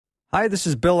Hi, this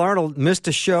is Bill Arnold. Missed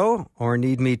a show or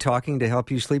need me talking to help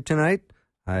you sleep tonight?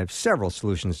 I have several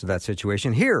solutions to that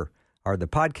situation. Here are the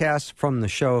podcasts from the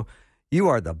show. You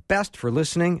are the best for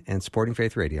listening and supporting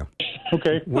Faith Radio.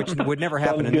 Okay. Which would never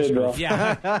happen in this room.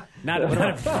 Yeah.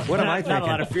 What am I thinking? Not a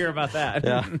lot of fear about that.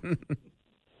 Yeah.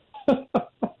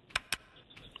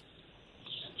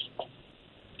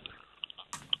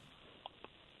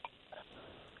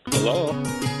 Hello.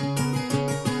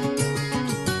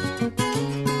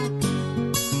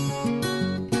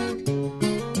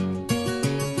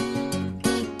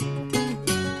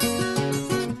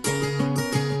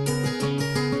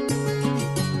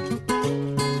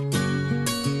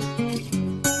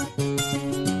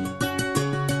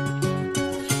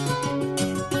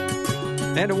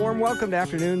 And a warm welcome to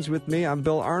Afternoons with me. I'm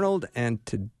Bill Arnold, and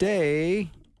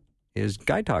today is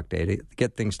Guy Talk Day. To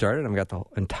get things started, I've got the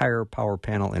entire power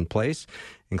panel in place,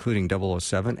 including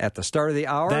 007 at the start of the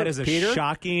hour. That is a Peter?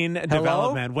 shocking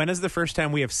development. When is the first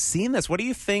time we have seen this? What do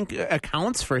you think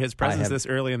accounts for his presence this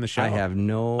early in the show? I have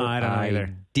no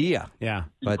idea. Yeah.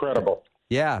 But, Incredible.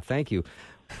 Yeah, thank you.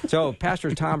 So, Pastor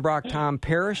Tom Brock, Tom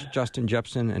Parrish, Justin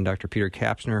Jeppesen, and Dr. Peter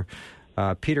Kapsner.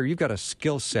 Peter, you've got a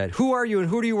skill set. Who are you and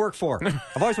who do you work for?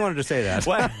 I've always wanted to say that.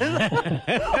 What?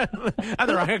 I'm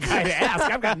the wrong guy to ask.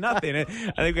 I've got nothing. I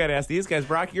think we got to ask these guys.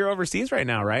 Brock, you're overseas right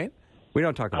now, right? We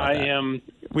don't talk about that.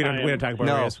 We don't talk about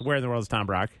No. where in the world is Tom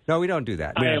Brock? No, we don't do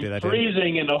that. We I don't am do that, do we?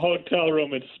 freezing in a hotel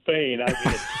room in Spain. I mean,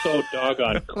 it's so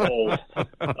doggone cold.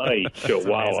 Ay,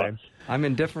 chihuahua. Amazing. I'm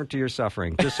indifferent to your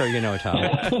suffering, just so you know, Tom.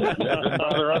 Doesn't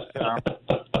bother us, Tom.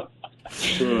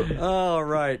 All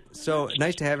right. So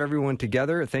nice to have everyone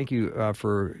together. Thank you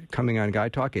for coming on Guy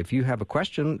Talk. If you have a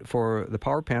question for the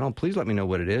power panel, please let me know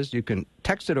what it is. You can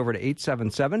text it over to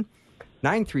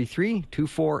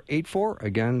 877-933-2484.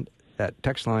 Again, that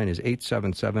text line is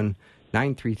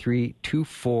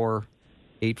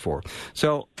 877-933-2484.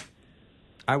 So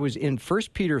I was in 1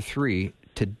 Peter 3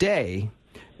 today,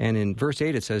 and in verse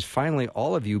 8 it says, finally,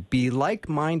 all of you, be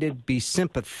like-minded, be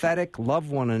sympathetic, love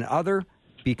one another,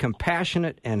 be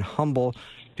compassionate and humble.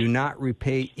 Do not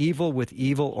repay evil with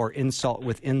evil or insult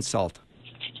with insult.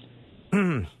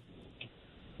 Anybody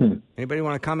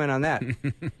want to comment on that?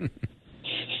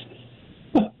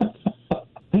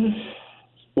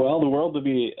 Well, the world would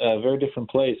be a very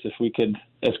different place if we could,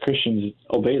 as Christians,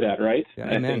 obey that, right? Yeah,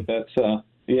 I amen. think that's,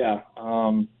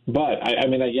 but, I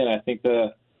mean, again, I think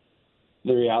the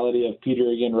reality of Peter,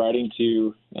 again, writing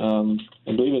to, I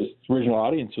believe his original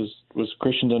audience was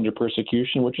Christians under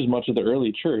persecution, which is much of the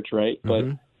early church, right?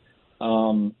 Mm-hmm.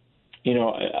 But,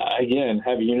 again,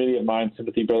 have unity of mind,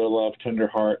 sympathy, brother love, tender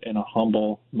heart, and a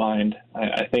humble mind.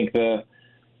 I think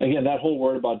again, that whole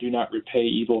word about do not repay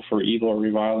evil for evil or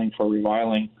reviling for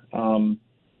reviling,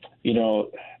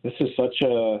 this is such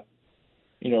a,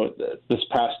 this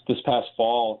past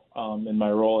fall, in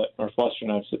my role at Northwestern,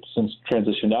 I've since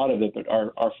transitioned out of it, but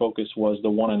our focus was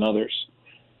the one another's.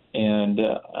 And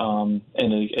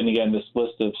again, this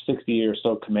list of 60 or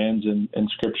so commands in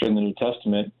Scripture in the New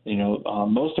Testament,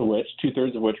 most of which,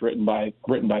 2/3 of which written by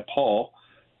Paul,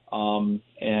 and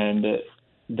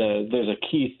there's a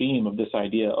key theme of this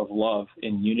idea of love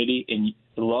and unity, in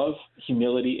love,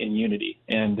 humility, and unity,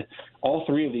 and all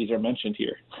three of these are mentioned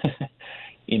here.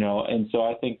 And so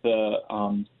I think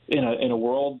in a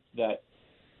world that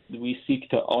we seek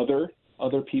to other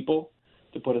people,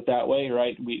 to put it that way,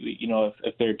 right? We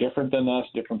if they're different than us,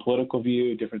 different political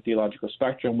view, different theological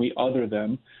spectrum, we other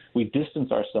them, we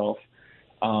distance ourselves.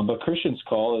 But Christians'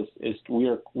 call is we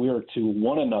are to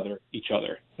one another, each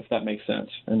other, if that makes sense.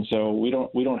 And so we're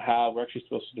actually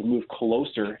supposed to move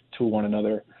closer to one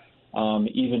another,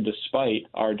 even despite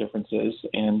our differences,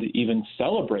 and even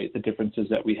celebrate the differences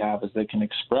that we have as they can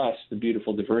express the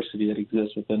beautiful diversity that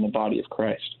exists within the body of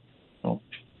Christ. So.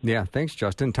 Yeah, thanks,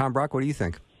 Justin. Tom Brock, what do you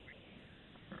think?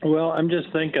 Well, I'm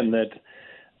just thinking that,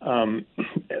 when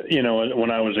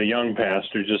I was a young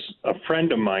pastor, just a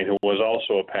friend of mine who was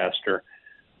also a pastor,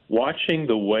 watching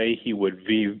the way he would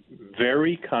be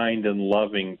very kind and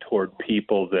loving toward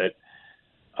people that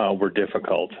were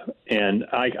difficult. And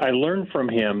I learned from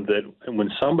him that when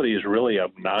somebody is really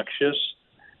obnoxious,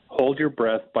 hold your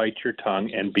breath, bite your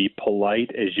tongue, and be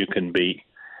polite as you can be.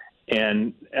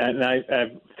 And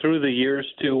I've through the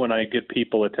years, too, when I get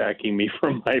people attacking me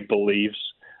for my beliefs,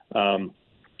 and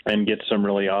get some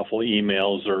really awful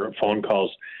emails or phone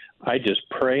calls, I just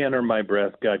pray under my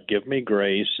breath, God, give me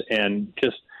grace. And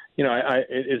just,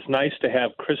 it's nice to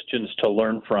have Christians to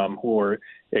learn from who are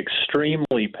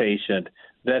extremely patient.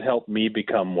 That helped me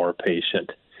become more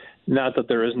patient. Not that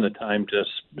there isn't a time to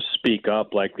speak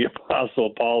up like the Apostle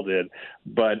Paul did,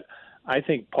 but I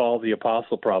think Paul the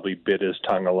Apostle probably bit his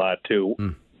tongue a lot too.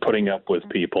 putting up with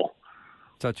people.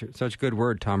 Such a good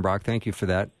word, Tom Brock. Thank you for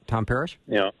that. Tom Parrish?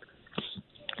 Yeah.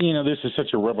 This is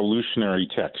such a revolutionary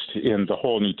text in the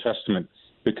whole New Testament,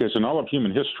 because in all of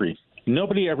human history,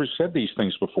 nobody ever said these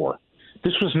things before.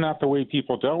 This was not the way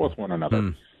people dealt with one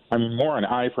another. I mean, more an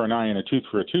eye for an eye and a tooth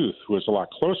for a tooth was a lot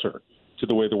closer to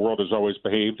the way the world has always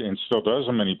behaved and still does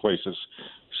in many places.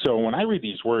 So when I read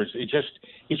these words, it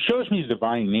shows me the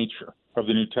divine nature of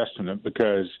the New Testament,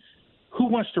 because who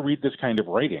wants to read this kind of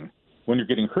writing when you're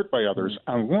getting hurt by others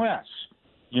unless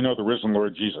you know the risen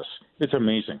Lord Jesus? It's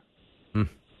amazing.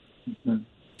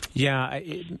 Yeah,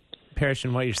 Parrish,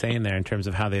 and what you're saying there in terms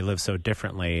of how they live so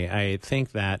differently, I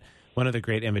think that one of the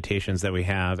great invitations that we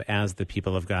have as the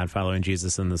people of God following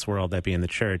Jesus in this world, that being the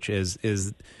church, is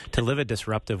to live a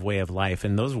disruptive way of life.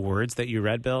 And those words that you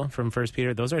read, Bill, from 1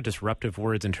 Peter, those are disruptive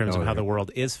words in terms of how the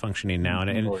world is functioning now.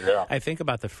 And I think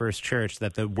about the first church,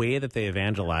 that the way that they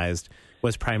evangelized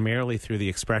was primarily through the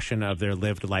expression of their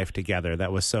lived life together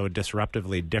that was so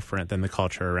disruptively different than the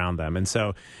culture around them. And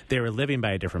so they were living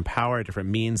by a different power, a different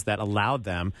means that allowed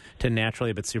them to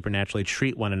naturally but supernaturally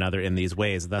treat one another in these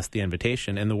ways, thus the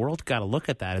invitation. And the world got to look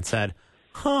at that and said,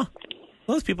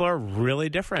 those people are really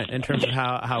different in terms of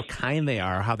how kind they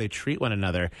are, how they treat one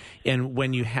another. And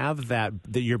when you have that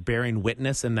you're bearing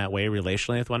witness in that way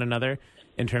relationally with one another,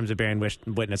 in terms of bearing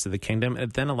witness to the kingdom,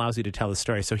 it then allows you to tell the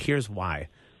story. So here's why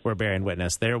we're bearing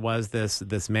witness. There was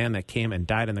this man that came and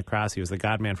died on the cross. He was the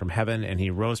God-man from heaven, and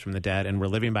he rose from the dead, and we're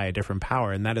living by a different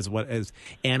power, and that is what is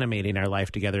animating our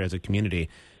life together as a community.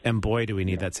 And boy, do we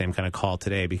need that same kind of call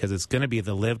today, because it's going to be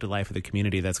the lived life of the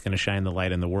community that's going to shine the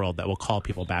light in the world that will call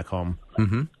people back home.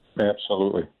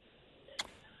 Absolutely.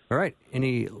 All right.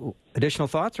 Any additional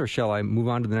thoughts, or shall I move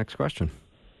on to the next question?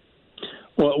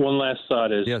 Well, one last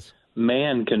thought is, yes.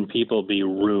 Man, can people be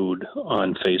rude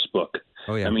on Facebook?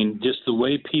 Oh, yeah. I mean, just the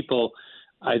way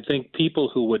I think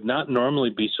people who would not normally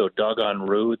be so doggone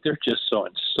rude, they're just so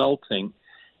insulting.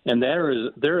 And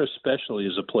there especially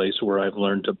is a place where I've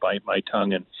learned to bite my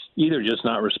tongue and either just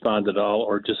not respond at all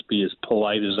or just be as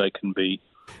polite as I can be.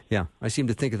 Yeah, I seem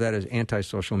to think of that as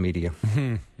anti-social media.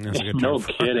 That's a good term. No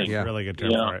kidding. Yeah. Really good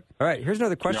term for it. All right, here's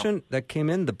another question that came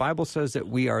in. The Bible says that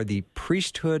we are the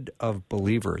priesthood of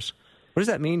believers. What does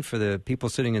that mean for the people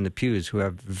sitting in the pews who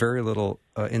have very little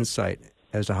insight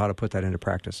as to how to put that into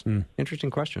practice? Interesting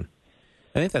question.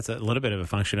 I think that's a little bit of a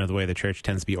function of the way the church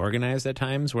tends to be organized at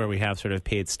times, where we have sort of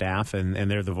paid staff, and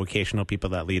they're the vocational people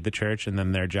that lead the church, and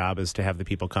then their job is to have the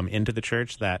people come into the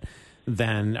church that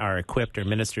then are equipped or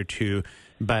ministered to.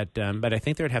 But I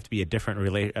think there would have to be a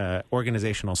different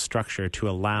organizational structure to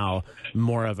allow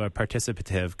more of a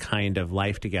participative kind of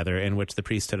life together, in which the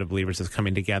priesthood of believers is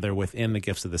coming together within the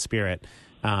gifts of the Spirit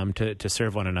to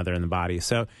serve one another in the body.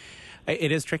 So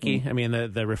it is tricky. I mean,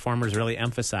 the reformers really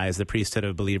emphasize the priesthood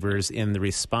of believers in the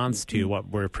response to what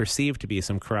were perceived to be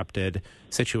some corrupted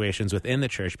situations within the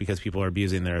church because people are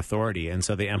abusing their authority. And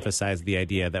so they emphasize the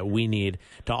idea that we need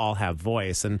to all have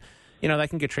voice. And that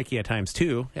can get tricky at times,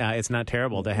 too. It's not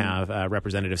terrible to have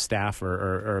representative staff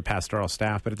or pastoral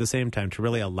staff, but at the same time, to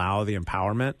really allow the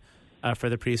empowerment for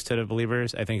the priesthood of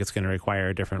believers, I think it's going to require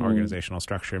a different organizational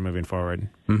structure moving forward.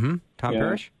 Tom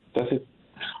Parrish? That's it.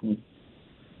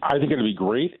 I think it would be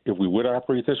great if we would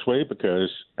operate this way,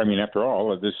 because, I mean, after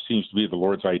all, this seems to be the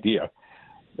Lord's idea.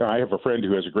 I have a friend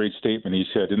who has a great statement. He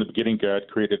said, in the beginning, God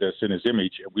created us in his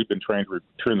image, and we've been trying to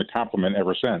return the compliment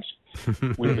ever since.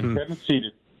 We have a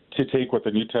tendency to take what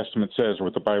the New Testament says or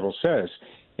what the Bible says,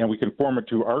 and we conform it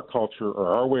to our culture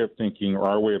or our way of thinking or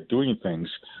our way of doing things,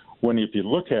 when if you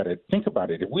look at it, think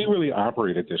about it, if we really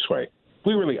operated this way, if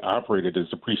we really operated as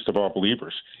the priest of all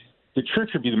believers, the church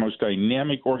would be the most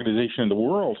dynamic organization in the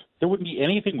world. There wouldn't be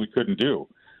anything we couldn't do.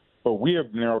 But we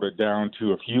have narrowed it down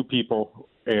to a few people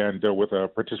and with a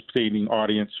participating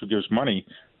audience who gives money,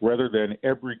 rather than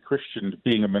every Christian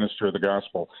being a minister of the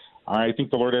gospel. I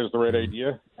think the Lord has the right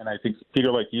idea, and I think,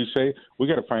 Peter, like you say, we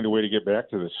got to find a way to get back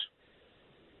to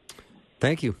this.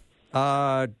 Thank you.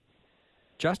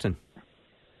 Justin?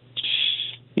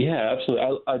 Yeah,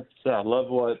 absolutely. I love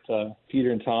what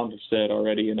Peter and Tom have said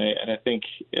already, and I think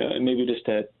maybe just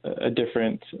a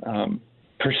different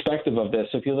perspective of this.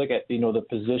 So if you look at the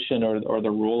position or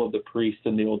the role of the priest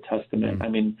in the Old Testament, I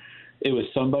mean, it was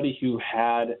somebody who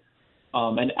had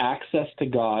an access to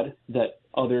God that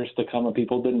others, the common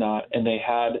people, did not, and they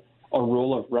had a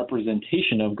role of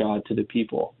representation of God to the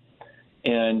people.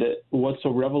 And what's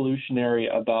so revolutionary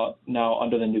about now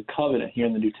under the New Covenant here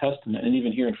in the New Testament, and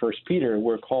even here in 1 Peter,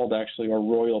 we're called actually a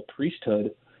royal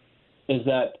priesthood, is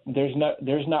that there's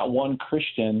not one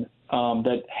Christian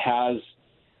that has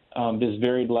this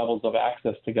varied levels of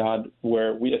access to God,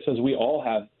 where it says we all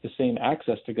have the same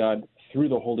access to God through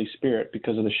the Holy Spirit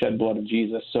because of the shed blood of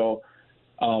Jesus. So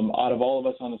out of all of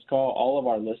us on this call, all of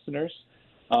our listeners,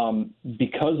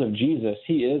 because of Jesus,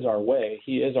 he is our way.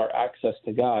 He is our access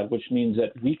to God, which means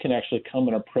that we can actually come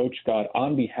and approach God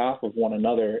on behalf of one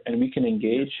another, and we can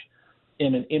engage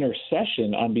in an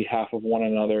intercession on behalf of one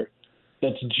another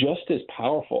that's just as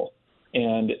powerful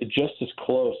and just as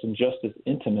close and just as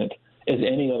intimate as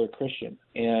any other Christian.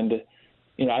 And,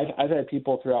 I've had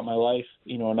people throughout my life,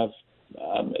 and I've,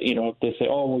 they say,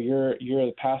 oh, well, you're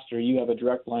the pastor. You have a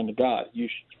direct line to God.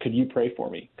 Could you pray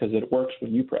for me? Because it works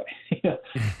when you pray.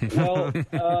 Well,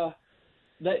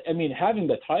 having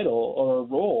the title or a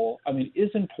role, is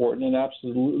important, and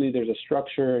absolutely there's a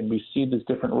structure, and we see these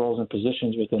different roles and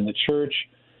positions within the church,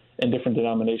 and different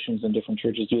denominations and different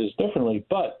churches do this differently.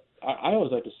 But I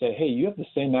always like to say, hey, you have the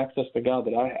same access to God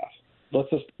that I have.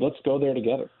 Let's go there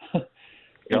together.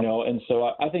 Yep. And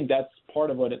so I think that's part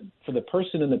of for the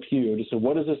person in the pew to say,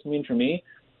 what does this mean for me?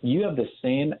 You have the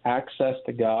same access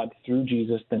to God through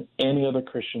Jesus than any other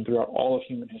Christian throughout all of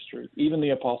human history, even the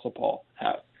Apostle Paul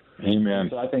had. Amen.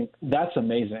 So I think that's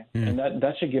amazing. And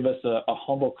that should give us a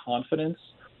humble confidence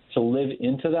to live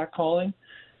into that calling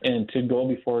and to go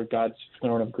before God's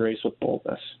throne of grace with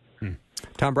boldness.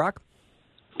 Tom Brock?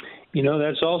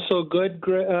 That's also good,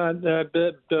 Bill.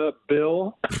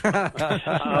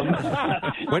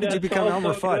 When did you become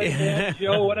Elmer Fudd?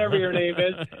 Joe, whatever your name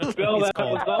is. Bill, that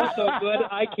was also good.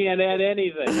 I can't add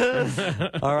anything.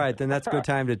 All right, then that's a good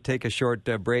time to take a short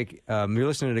break. You're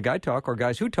listening to Guy Talk or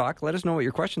Guys Who Talk. Let us know what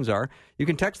your questions are. You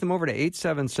can text them over to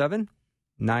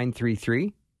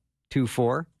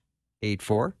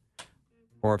 877-933-2484.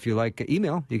 Or if you like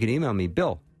email, you can email me,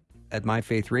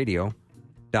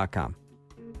 bill@myfaithradio.com.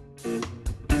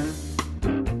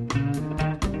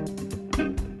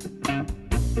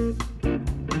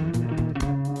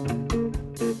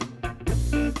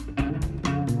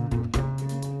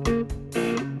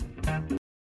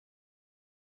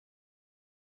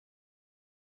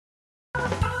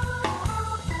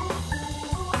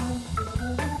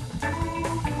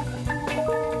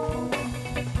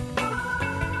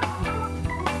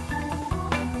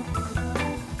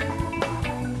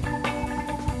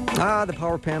 The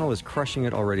power panel is crushing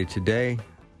it already today.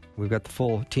 We've got the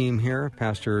full team here.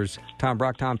 Pastors Tom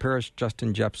Brock, Tom Parrish,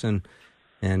 Justin Jeppesen,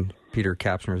 and Peter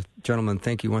Kapsner. Gentlemen,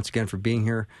 thank you once again for being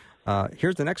here.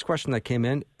 Here's the next question that came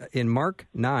in. In Mark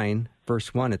 9,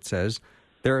 verse 1, it says,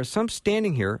 there are some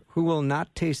standing here who will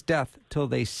not taste death till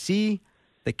they see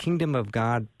the kingdom of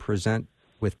God present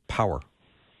with power.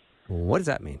 What does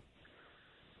that mean?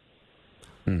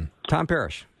 Tom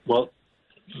Parrish. Well,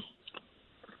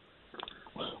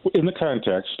 in the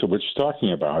context to which he's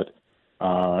talking about,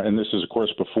 and this is, of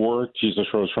course, before Jesus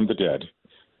rose from the dead.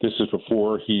 This is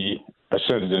before he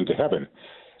ascended into heaven.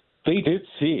 They did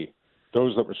see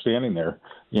those that were standing there,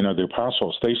 the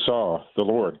apostles. They saw the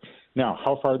Lord. Now,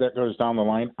 how far that goes down the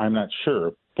line, I'm not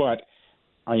sure. But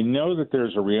I know that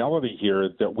there's a reality here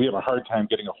that we have a hard time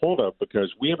getting a hold of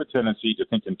because we have a tendency to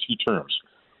think in two terms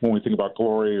when we think about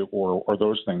glory or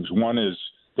those things. One is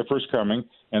the first coming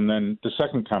and then the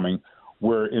second coming,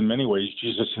 where in many ways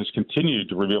Jesus has continued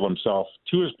to reveal himself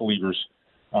to his believers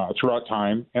throughout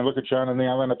time. And look at John on the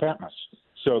island of Patmos.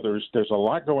 So there's a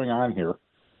lot going on here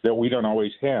that we don't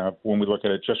always have when we look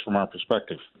at it just from our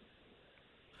perspective.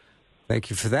 Thank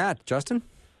you for that. Justin?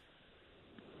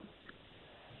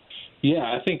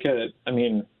 Yeah, I think,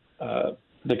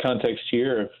 the context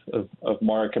here of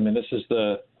Mark, this is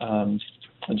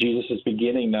Jesus is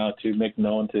beginning now to make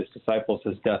known to his disciples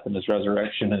his death and his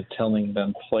resurrection and telling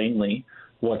them plainly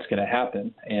what's going to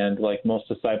happen. And like most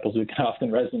disciples, we can often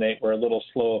resonate. We're a little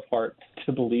slow of heart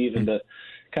to believe and to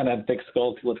kind of have thick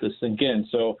skull to let this sink in.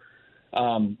 So,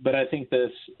 but I think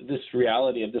this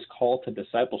reality of this call to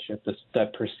discipleship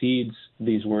that precedes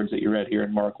these words that you read here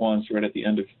in Mark 1, so right at the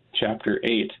end of chapter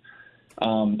 8,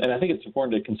 and I think it's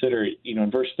important to consider, in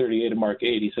verse 38 of Mark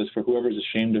 8, he says, for whoever is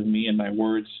ashamed of me and my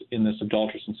words in this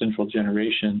adulterous and sinful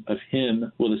generation, of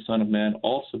him will the Son of Man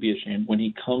also be ashamed when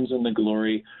he comes in the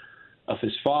glory of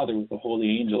his Father with the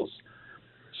holy angels.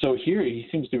 So here he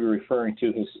seems to be referring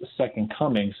to his second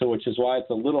coming, so which is why it's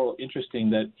a little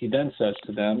interesting that he then says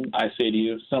to them, I say to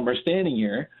you, some are standing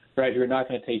here, right, who are not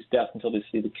going to taste death until they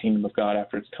see the kingdom of God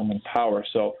after it's come in power.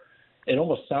 So it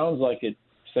almost sounds like it's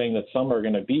saying that some are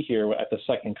going to be here at the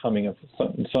second coming of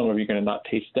some of you are going to not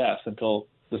taste death until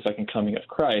the second coming of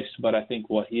Christ. But I think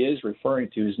what he is referring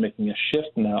to is making a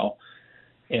shift now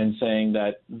and saying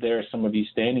that there are some of you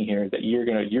standing here that you're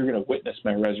going to witness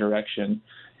my resurrection.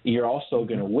 You're also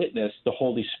going to witness the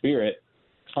Holy Spirit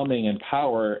coming in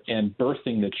power and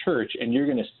birthing the church, and you're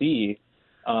going to see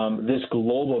this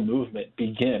global movement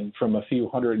begin from a few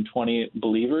 120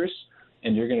 believers,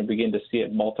 and you're going to begin to see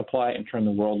it multiply and turn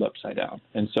the world upside down.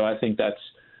 And so I think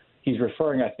he's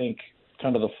referring, I think,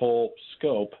 kind of the full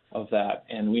scope of that,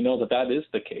 and we know that is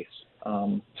the case.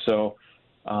 In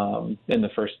the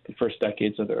first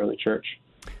decades of the early church.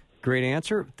 Great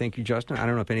answer. Thank you, Justin. I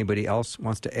don't know if anybody else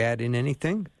wants to add in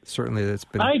anything. Certainly that's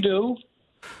been... I do.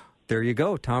 There you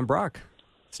go, Tom Brock.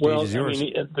 Stage is yours. I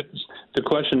mean, the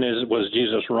question is, was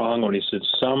Jesus wrong when he said,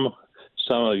 some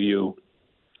of you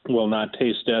will not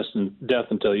taste death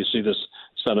until you see this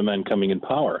Son of Man coming in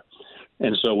power?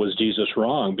 And so was Jesus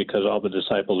wrong because all the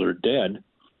disciples are dead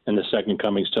and the second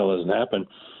coming still hasn't happened?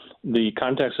 The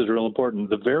context is real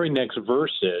important. The very next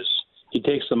verse is, he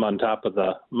takes them on top of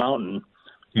the mountain,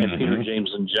 and Peter,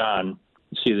 James, and John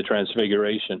see the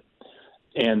transfiguration.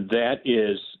 And that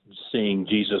is seeing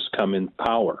Jesus come in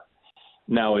power.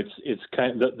 Now, it's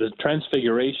kind of the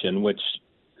transfiguration, which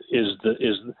is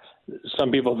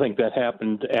some people think that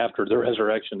happened after the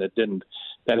resurrection. It didn't.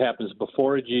 That happens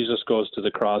before Jesus goes to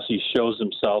the cross. He shows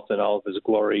himself in all of his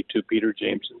glory to Peter,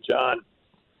 James, and John.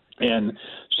 And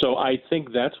so I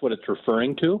think that's what it's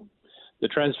referring to. The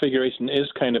transfiguration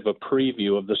is kind of a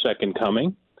preview of the second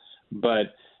coming.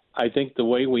 But I think the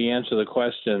way we answer the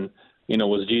question,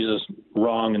 was Jesus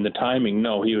wrong in the timing?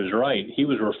 No, he was right. He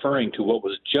was referring to what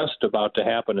was just about to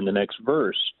happen in the next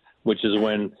verse, which is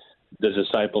when the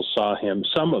disciples saw him,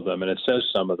 some of them, and it says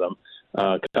some of them,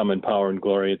 come in power and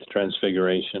glory at the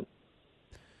transfiguration.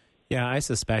 Yeah, I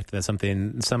suspect that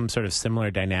some sort of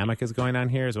similar dynamic is going on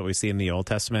here is what we see in the Old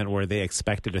Testament, where they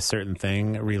expected a certain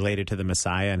thing related to the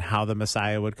Messiah and how the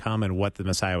Messiah would come and what the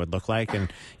Messiah would look like.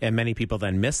 And many people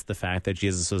then missed the fact that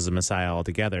Jesus was the Messiah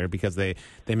altogether because they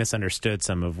misunderstood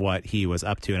some of what he was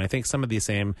up to. And I think some of these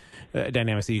same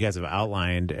dynamics that you guys have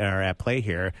outlined are at play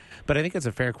here. But I think it's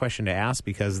a fair question to ask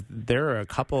because there are a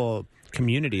couple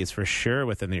communities for sure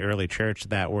within the early church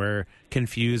that were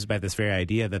confused by this very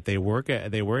idea that they were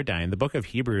dying. The book of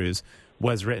Hebrews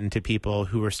was written to people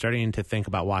who were starting to think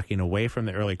about walking away from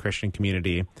the early Christian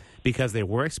community because they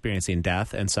were experiencing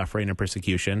death and suffering and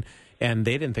persecution, and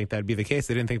they didn't think that would be the case.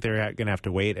 They didn't think they were going to have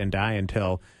to wait and die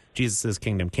until Jesus'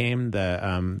 kingdom came.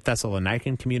 The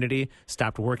Thessalonican community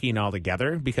stopped working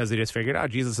altogether because they just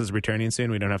figured, Jesus is returning soon.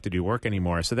 We don't have to do work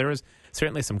anymore. So there was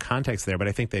certainly some context there, but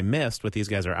I think they missed what these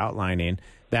guys are outlining,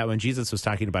 that when Jesus was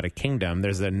talking about a kingdom,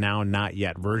 there's a now not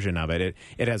yet version of it.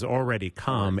 It has already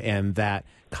come, and that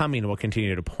coming will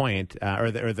continue to point,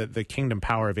 or the kingdom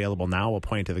power available now will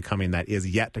point to the coming that is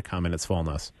yet to come in its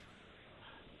fullness.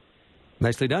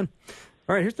 Nicely done.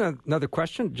 All right, here's another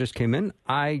question that just came in.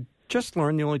 I just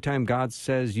learned the only time God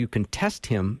says you can test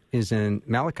him is in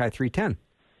Malachi 3:10.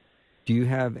 Do you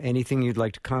have anything you'd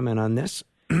like to comment on this?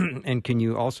 And can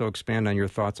you also expand on your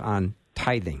thoughts on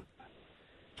tithing?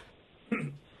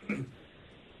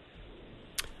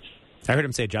 I heard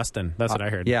him say Justin. That's what I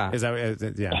heard. Yeah. Is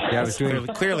that? Yeah. I was doing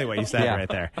clearly what you said right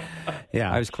there.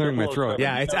 Yeah. I was clearing my throat.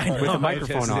 Yeah. I know, with the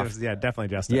microphone off. Yeah, definitely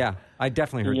Justin. Yeah. I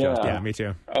definitely heard Justin. Yeah, me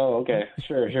too. Oh, okay.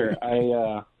 Sure.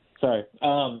 Sorry.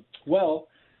 Well,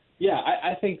 yeah,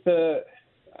 I think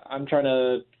I'm trying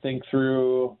to think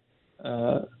through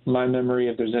my memory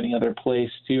if there's any other place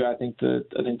too. I think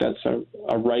that's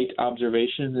a right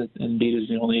observation. That indeed is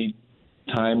the only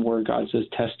time where God says,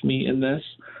 "Test me in this."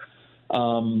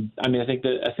 I think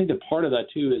that part of that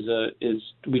too is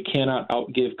we cannot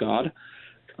outgive God,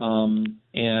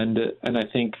 and I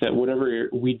think that whatever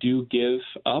we do give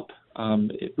up,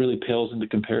 it really pales into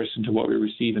comparison to what we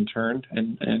receive in turn,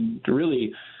 and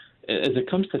really. As it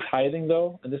comes to tithing,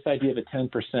 though, and this idea of a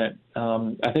 10%,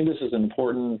 I think this is an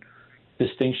important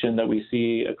distinction that we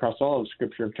see across all of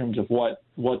Scripture in terms of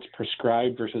what's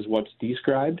prescribed versus what's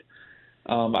described.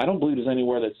 I don't believe there's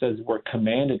anywhere that says we're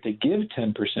commanded to give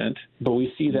 10%, but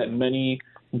we see that many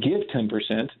give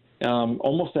 10%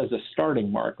 almost as a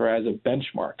starting mark or as a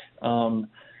benchmark.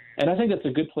 And I think that's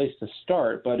a good place to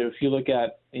start. But if you look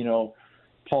at,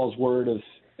 Paul's word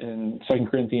in 2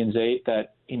 Corinthians 8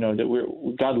 that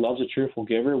God loves a cheerful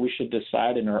giver, we should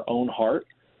decide in our own heart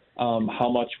how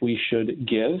much we should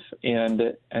give, and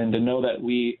to know that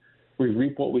we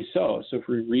reap what we sow. So if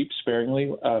we reap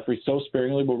sparingly, if we sow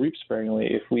sparingly, we'll reap sparingly.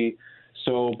 If we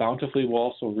sow bountifully, we'll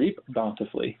also reap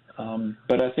bountifully.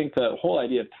 But I think the whole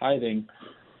idea of tithing,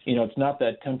 it's not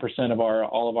that 10% of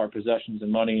all of our possessions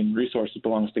and money and resources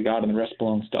belongs to God and the rest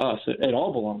belongs to us. It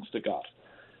all belongs to God.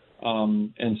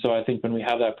 And so I think when we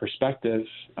have that perspective,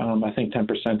 I think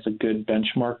 10% is a good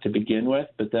benchmark to begin with.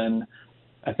 But then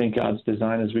I think God's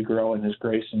design as we grow in his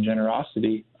grace and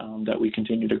generosity, that we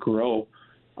continue to grow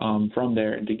from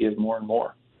there and to give more and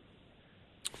more.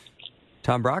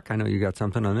 Tom Brock, I know you got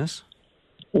something on this.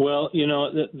 Well,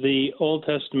 the Old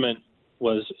Testament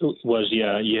was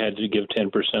you had to give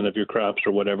 10% of your crops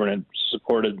or whatever, and it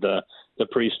supported the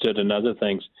priesthood and other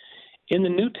things. In the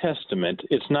New Testament,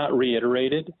 it's not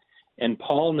reiterated, and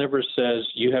Paul never says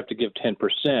you have to give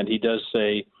 10%. He does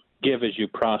say give as you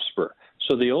prosper.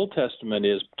 So the Old Testament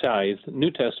is tithe,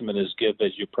 New Testament is give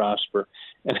as you prosper.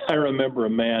 And I remember a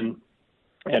man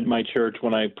at my church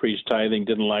when I preached tithing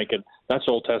didn't like it. That's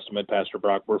Old Testament, Pastor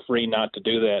Brock. We're free not to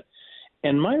do that.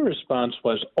 And my response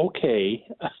was, okay,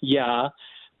 yeah,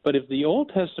 but if the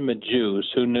Old Testament Jews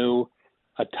who knew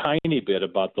a tiny bit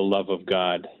about the love of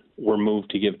God were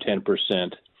moved to give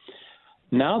 10%,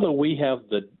 now that we have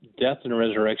the death and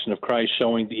resurrection of Christ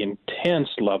showing the intense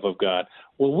love of God,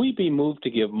 will we be moved to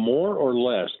give more or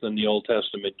less than the Old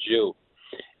Testament Jew?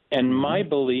 And my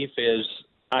belief is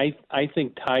I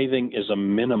think tithing is a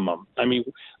minimum. I mean,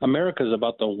 America is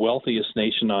about the wealthiest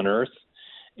nation on earth.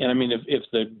 And I mean, if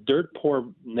the dirt poor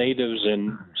natives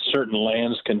in certain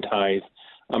lands can tithe,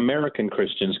 American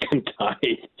Christians can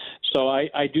tithe. So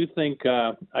I do think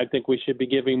we should be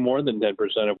giving more than 10%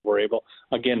 if we're able.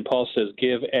 Again, Paul says,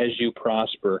 "Give as you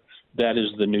prosper." That is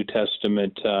the New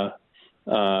Testament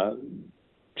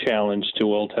challenge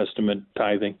to Old Testament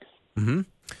tithing. Mm-hmm.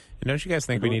 And don't you guys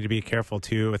think we need to be careful,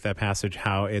 too, with that passage,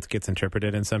 how it gets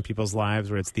interpreted in some people's lives,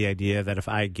 where it's the idea that if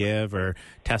I give or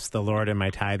test the Lord in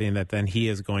my tithing, that then he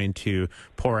is going to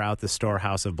pour out the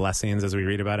storehouse of blessings, as we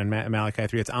read about in Malachi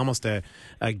 3. It's almost a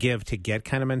give to get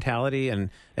kind of mentality.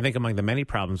 And I think among the many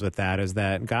problems with that is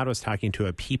that God was talking to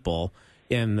a people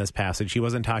in this passage. He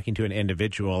wasn't talking to an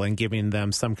individual and giving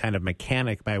them some kind of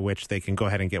mechanic by which they can go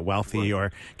ahead and get wealthy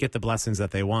or get the blessings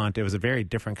that they want. It was a very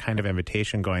different kind of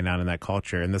invitation going on in that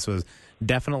culture. And this was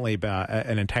definitely about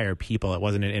an entire people. It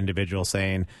wasn't an individual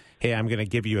saying, hey, I'm going to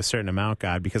give you a certain amount,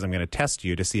 God, because I'm going to test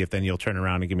you to see if then you'll turn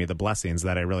around and give me the blessings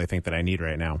that I really think that I need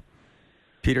right now.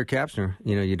 Peter Kapsner,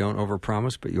 you don't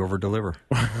overpromise, but you overdeliver.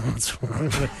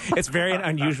 It's very an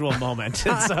unusual moment,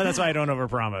 so that's why I don't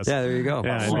overpromise. Yeah, there you go.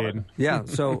 Yeah, indeed. Yeah,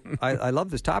 so I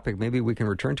love this topic. Maybe we can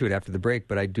return to it after the break,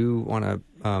 but I do want to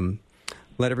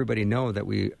let everybody know that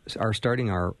we are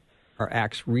starting our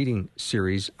Acts reading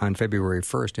series on February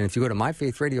 1st. And if you go to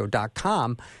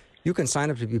myfaithradio.com, you can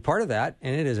sign up to be part of that,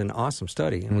 and it is an awesome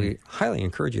study, and we highly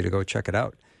encourage you to go check it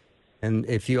out. And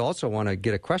if you also want to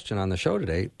get a question on the show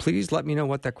today, please let me know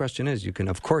what that question is. You can,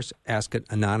 of course, ask it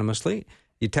anonymously.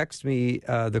 You text me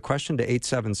the question to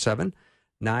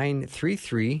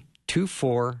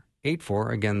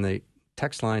 877-933-2484. Again, the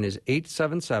text line is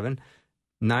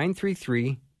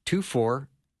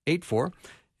 877-933-2484.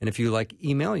 And if you like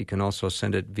email, you can also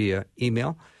send it via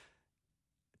email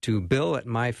to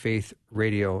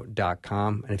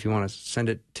bill@myfaithradio.com. And if you want to send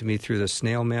it to me through the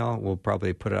snail mail, we'll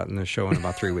probably put it out in the show in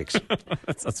about 3 weeks.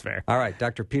 That's fair. All right.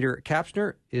 Dr. Peter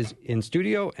Kapsner is in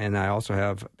studio, and I also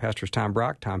have Pastors Tom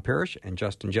Brock, Tom Parrish, and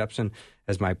Justin Jeppesen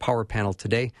as my power panel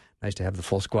today. Nice to have the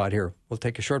full squad here. We'll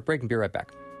take a short break and be right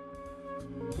back.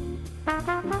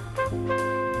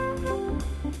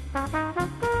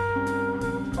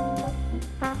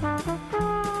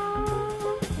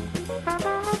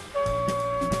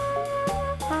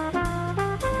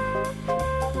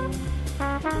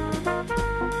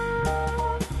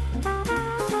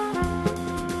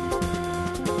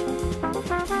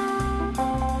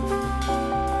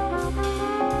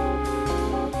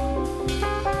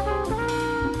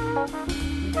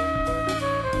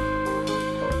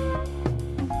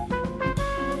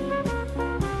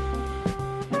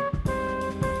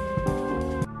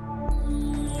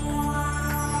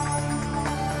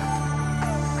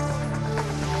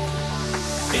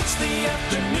 It's the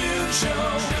afternoon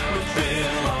show with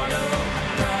Bill Arnold.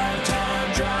 Prime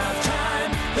time, drive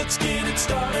time. Let's get it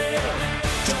started.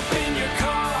 Jump in your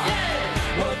car.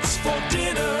 Yeah. What's for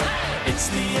dinner? Hey. It's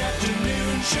the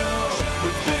afternoon show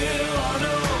with Bill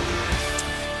Arnold.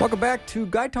 Welcome back to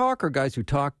Guy Talk, or Guys Who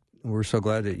Talk. We're so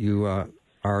glad that you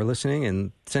are listening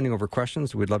and sending over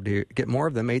questions. We'd love to get more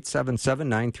of them.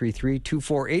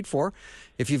 877-933-2484.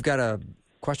 If you've got a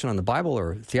question on the Bible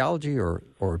or theology or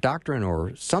doctrine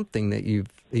or something that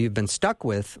you've been stuck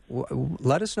with,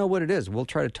 let us know what it is. We'll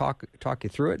try to talk you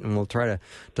through it, and we'll try to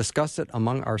discuss it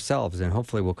among ourselves, and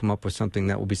hopefully we'll come up with something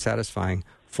that will be satisfying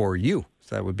for you.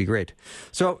 So that would be great.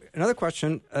 So another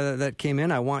question that came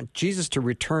in: I want Jesus to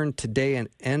return today and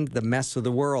end the mess of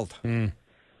the world. Who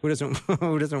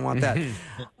doesn't want that?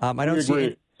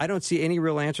 I don't see any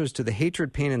real answers to the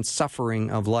hatred, pain, and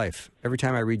suffering of life. Every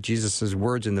time I read Jesus'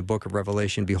 words in the book of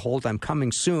Revelation, "Behold, I'm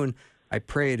coming soon. I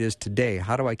pray it is today."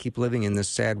 How do I keep living in this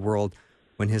sad world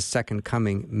when his second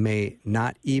coming may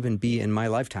not even be in my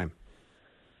lifetime?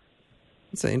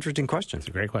 It's an interesting question. It's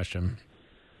a great question.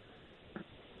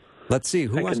 Let's see.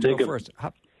 Who wants to go first?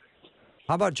 How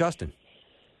about Justin?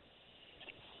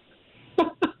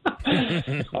 All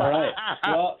right.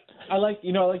 Well, I like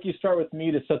you start with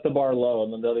me to set the bar low,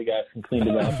 and then the other guys can clean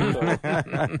it up.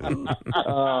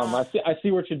 So, I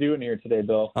see what you're doing here today,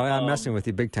 Bill. Oh, yeah, I'm messing with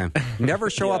you big time. Never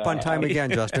show up on time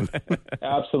again, Justin.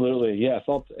 Absolutely, yes.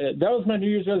 That was my New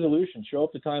Year's resolution: show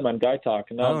up to time on Guy Talk,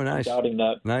 and now I'm doubting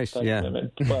that. Nice, yeah.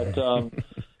 Commitment. But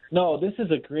no, this is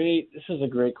a great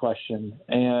question,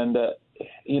 and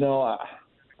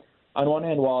on one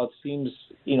hand, while it seems,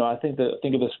 I think of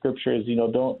the scripture as,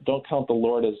 don't count the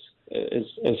Lord as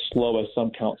slow as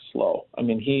some count slow. I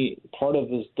mean, part of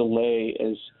this delay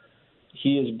is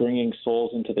he is bringing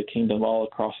souls into the kingdom all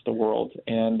across the world.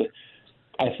 And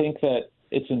I think that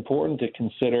it's important to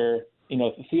consider,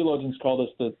 the theologians call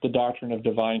this the doctrine of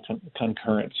divine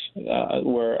concurrence,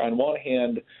 where on one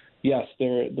hand, yes,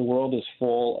 the world is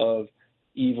full of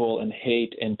evil and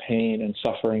hate and pain and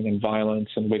suffering and violence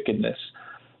and wickedness.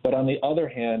 But on the other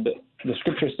hand, the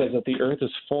scripture says that the earth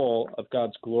is full of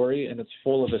God's glory and it's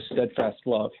full of his steadfast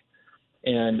love.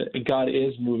 And God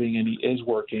is moving and he is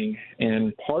working.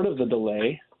 And part of the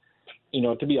delay,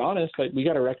 to be honest, we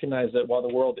got to recognize that while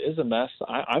the world is a mess,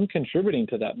 I'm contributing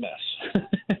to that mess.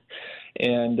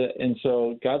 and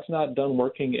so God's not done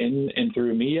working in and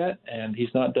through me yet, and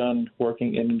he's not done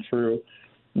working in and through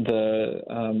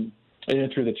the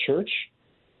church.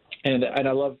 And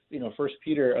I love, 1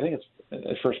 Peter, I think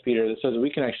it's 1 Peter that says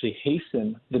we can actually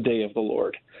hasten the day of the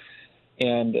Lord.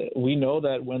 And we know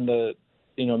that when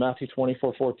Matthew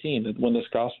 24:14, that when this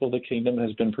gospel of the kingdom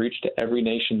has been preached to every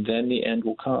nation, then the end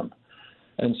will come.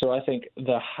 And so I think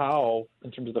the how, in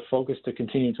terms of the focus to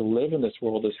continue to live in this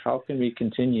world, is how can we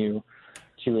continue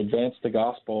to advance the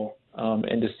gospel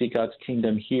and to see God's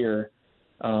kingdom here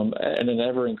in an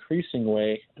ever-increasing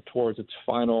way towards its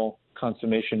final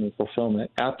consummation and fulfillment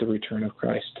at the return of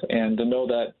Christ. And to know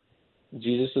that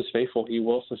Jesus is faithful. He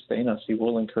will sustain us. He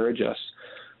will encourage us.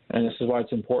 And this is why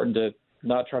it's important to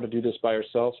not try to do this by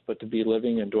ourselves, but to be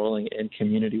living and dwelling in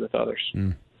community with others.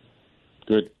 Mm.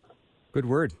 Good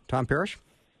word. Tom Parrish?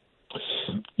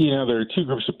 There are two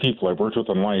groups of people I've worked with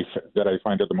in life that I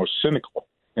find are the most cynical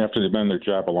after they've been in their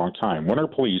job a long time. One are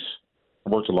police.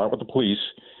 I've worked a lot with the police.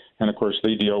 And, of course,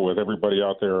 they deal with everybody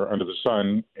out there under the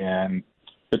sun, and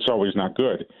it's always not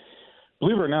good.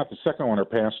 Believe it or not, the second one are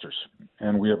pastors,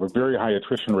 and we have a very high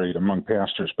attrition rate among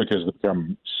pastors because they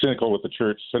become cynical with the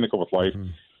church, cynical with life.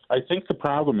 Mm-hmm. I think the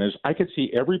problem is I could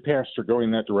see every pastor going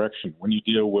that direction when you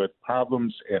deal with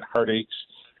problems and heartaches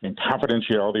and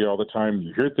confidentiality all the time.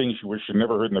 You hear things you wish you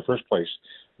never heard in the first place.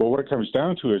 But what it comes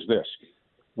down to is this.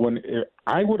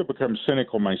 I would have become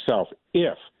cynical myself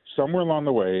if somewhere along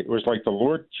the way it was like the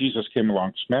Lord Jesus came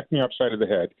along, smacked me upside of the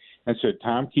head, and said,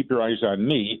 Tom, keep your eyes on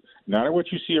me, not on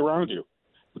what you see around you.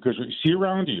 Because what you see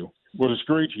around you will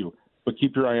discourage you, but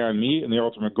keep your eye on me and the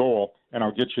ultimate goal, and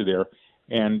I'll get you there.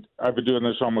 And I've been doing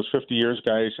this almost 50 years,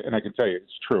 guys, and I can tell you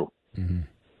it's true. Mm-hmm.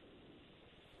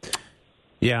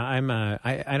 Yeah,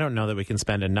 I don't know that we can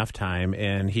spend enough time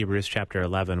in Hebrews chapter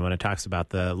 11 when it talks about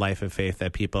the life of faith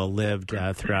that people lived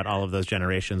throughout all of those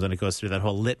generations, and it goes through that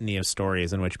whole litany of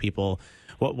stories in which people,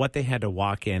 what they had to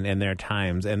walk in their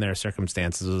times and their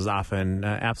circumstances was often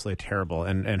absolutely terrible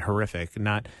and horrific,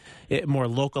 more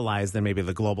localized than maybe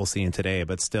the global scene today,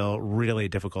 but still really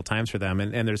difficult times for them.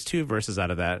 And there's two verses out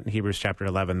of that, Hebrews chapter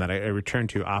 11, that I return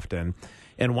to often.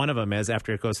 And one of them is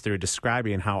after it goes through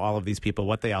describing how all of these people,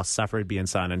 what they all suffered, being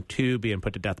sawn in two, being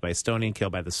put to death by stoning,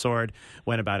 killed by the sword,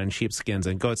 went about in sheepskins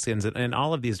and goatskins, and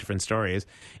all of these different stories.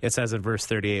 It says in verse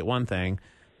 38 one thing,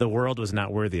 the world was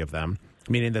not worthy of them,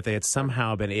 meaning that they had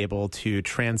somehow been able to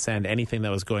transcend anything that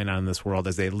was going on in this world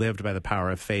as they lived by the power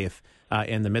of faith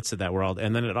in the midst of that world.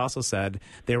 And then it also said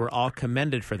they were all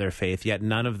commended for their faith, yet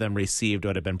none of them received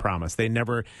what had been promised. They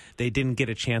didn't get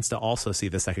a chance to also see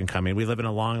the second coming. We live in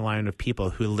a long line of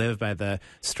people who live by the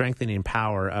strengthening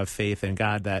power of faith in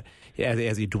God that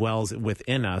as he dwells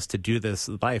within us to do this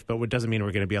life. But what doesn't mean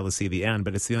we're going to be able to see the end,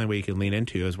 but it's the only way you can lean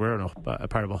into is we're a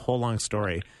part of a whole long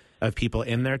story of people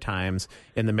in their times,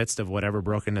 in the midst of whatever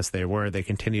brokenness they were, they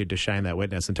continued to shine that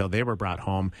witness until they were brought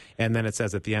home. And then it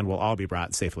says at the end, we'll all be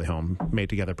brought safely home, made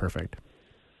together perfect.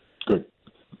 Good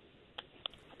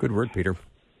word, Peter.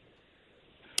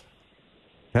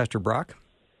 Pastor Brock?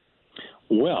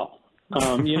 Well,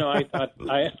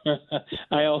 I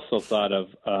also thought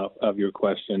of your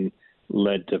question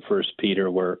led to 1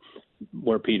 Peter, where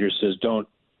Peter says, "Don't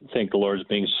think the Lord's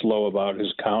being slow about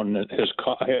his countenance, his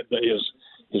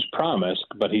promise,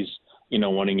 but he's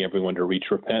wanting everyone to reach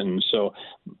repentance." So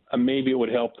maybe it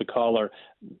would help the caller.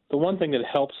 The one thing that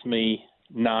helps me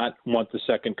not want the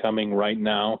second coming right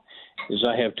now is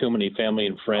I have too many family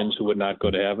and friends who would not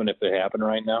go to heaven if it happened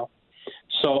right now.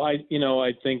 So I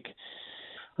think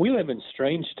we live in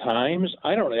strange times.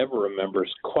 I don't ever remember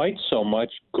quite so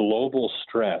much global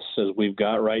stress as we've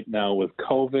got right now with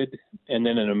COVID, and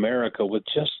then in America with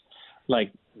just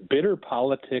like bitter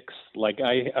politics. Like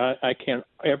I can't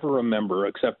ever remember,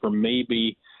 except for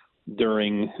maybe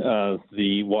during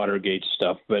the Watergate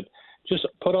stuff. But just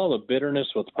put all the bitterness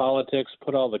with politics,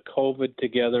 put all the COVID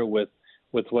together with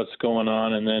what's going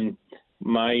on, and then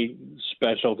my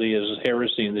specialty is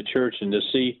heresy in the church, and to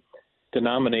see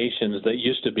denominations that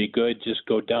used to be good just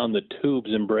go down the tubes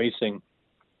embracing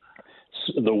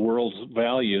the world's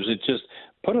values. It just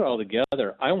put it all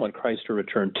together. I want Christ to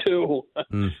return too,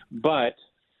 but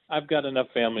I've got enough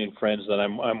family and friends that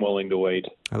I'm willing to wait.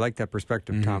 I like that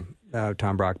perspective,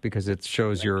 Tom Brock, because it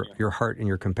shows your heart and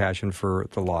your compassion for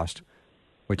the lost,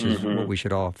 which is what we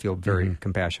should all feel very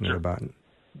compassionate about.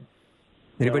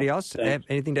 Anybody else have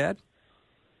anything to add?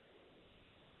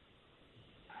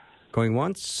 Going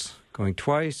once, going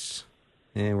twice,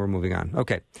 and we're moving on.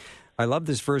 Okay. I love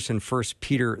this verse in 1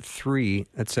 Peter 3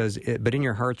 that says, "But in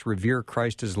your hearts revere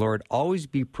Christ as Lord. Always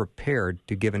be prepared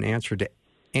to give an answer to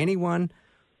anyone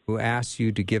who asks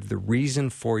you to give the reason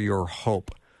for your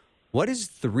hope." What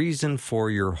is the reason for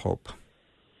your hope?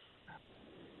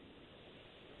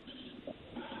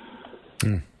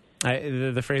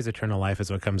 The phrase eternal life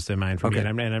is what comes to mind for me,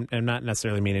 and I'm not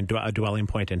necessarily meaning a dwelling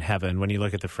point in heaven. When you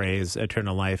look at the phrase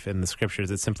eternal life in the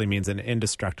Scriptures, it simply means an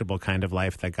indestructible kind of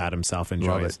life that God himself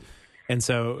enjoys. And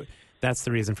so that's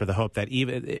the reason for the hope, that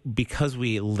even because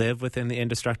we live within the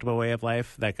indestructible way of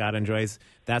life that God enjoys,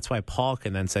 that's why Paul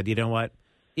can then say, you know what,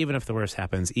 even if the worst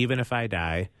happens, even if I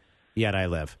die, yet I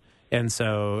live. And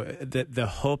so the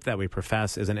hope that we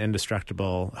profess is an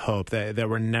indestructible hope, that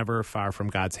we're never far from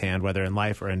God's hand, whether in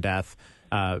life or in death,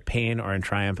 pain or in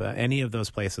triumph, any of those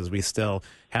places, we still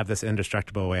have this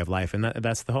indestructible way of life. And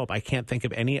that's the hope. I can't think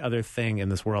of any other thing in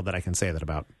this world that I can say that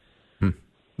about.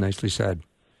 Nicely said.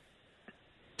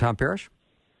 Tom Parrish?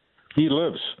 He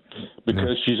lives.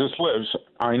 Because Jesus lives,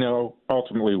 I know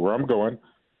ultimately where I'm going,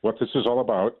 what this is all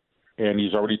about, and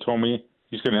he's already told me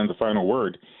he's going to end the final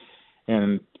word.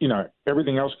 And,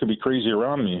 everything else could be crazy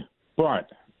around me, but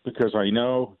because I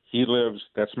know he lives,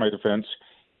 that's my defense,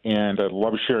 and I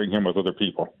love sharing him with other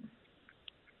people.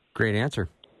 Great answer.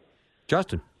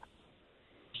 Justin?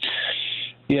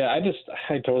 Yeah,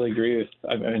 I totally agree with,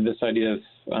 this idea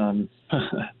of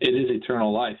it is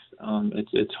eternal life.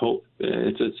 It's hope.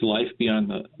 It's life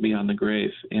beyond the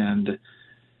grave. And,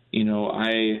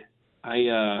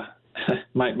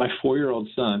 my 4-year-old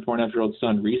son, 4.5-year-old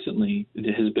son, recently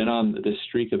has been on this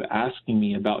streak of asking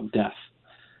me about death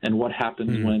and what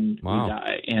happens when we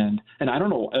die. And I don't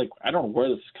know, I don't know where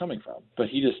this is coming from, but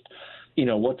he just,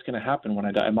 what's going to happen when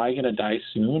I die? Am I going to die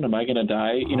soon? Am I going to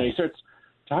die? He starts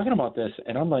talking about this,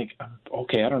 and I'm like,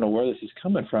 okay, I don't know where this is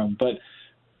coming from, but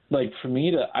for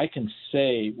me I can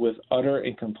say with utter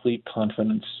and complete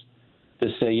confidence to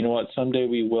say, you know what, someday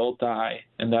we will die,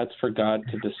 and that's for God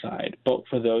to decide. But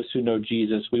for those who know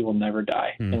Jesus, we will never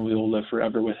die, and we will live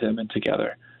forever with him and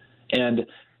together. And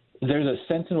there's a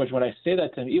sense in which when I say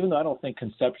that to him, even though I don't think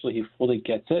conceptually he fully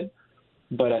gets it,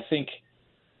 but I think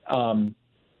I'm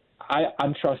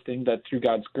trusting that through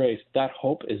God's grace, that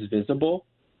hope is visible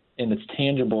and it's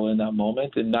tangible in that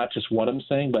moment, and not just what I'm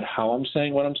saying, but how I'm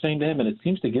saying what I'm saying to him. And it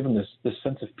seems to give him this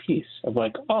sense of peace of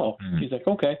he's like,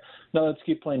 okay, now let's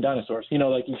keep playing dinosaurs. You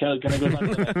kind of goes on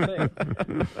to the next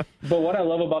thing. But what I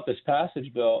love about this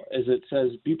passage, Bill, is it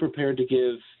says, be prepared to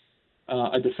give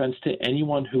a defense to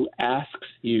anyone who asks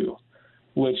you,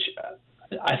 which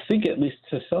I think, at least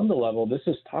to some level, this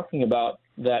is talking about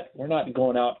that we're not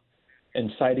going out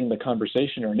inciting the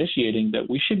conversation or initiating, that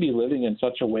we should be living in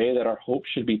such a way that our hope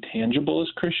should be tangible as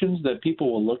Christians, that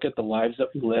people will look at the lives that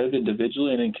we live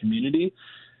individually and in community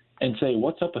and say,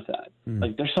 what's up with that?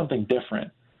 There's something different.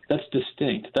 That's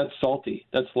distinct. That's salty.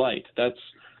 That's light.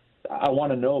 I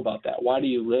want to know about that. Why do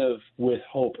you live with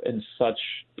hope in such,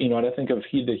 and I think of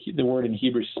the word in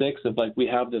Hebrews 6 of we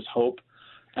have this hope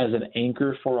as an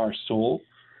anchor for our soul.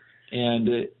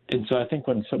 And so I think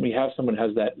when we have someone who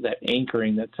has that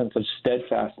anchoring, that sense of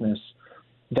steadfastness,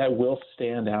 that will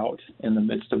stand out in the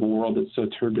midst of a world that's so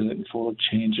turbulent and full of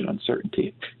change and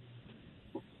uncertainty.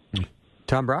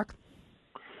 Tom Brock?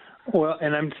 Well,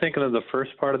 and I'm thinking of the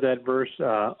first part of that verse,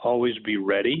 always be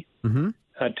ready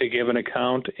to give an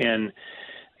account. And,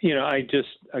 I just,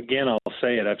 again, I'll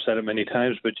say it, I've said it many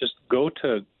times, but just go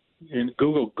to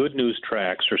Google Good News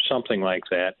Tracts or something like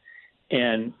that,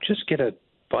 and just get a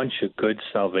bunch of good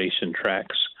salvation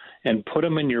tracts and put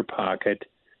them in your pocket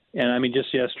And I mean,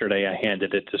 just yesterday I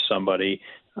handed it to somebody,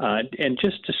 and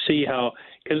just to see how,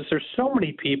 because there's so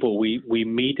many people we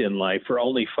meet in life for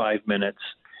only 5 minutes,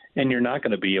 and you're not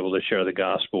going to be able to share the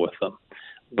gospel with them.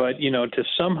 But, to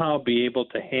somehow be able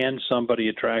to hand somebody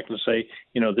a tract and say,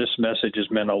 this message has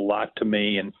meant a lot to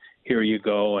me, and here you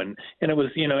go. And it was,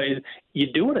 you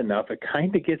do it enough, it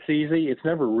kind of gets easy. It's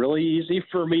never really easy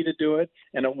for me to do it,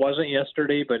 and it wasn't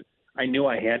yesterday, but I knew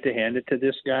I had to hand it to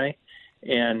this guy.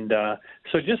 And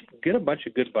so just get a bunch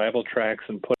of good Bible tracts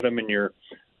and put them in your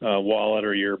wallet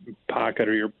or your pocket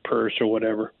or your purse or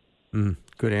whatever.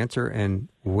 Good answer, and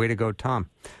way to go, Tom.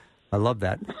 I love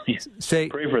that.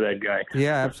 Pray for that guy.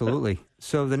 Yeah, absolutely.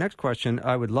 So the next question,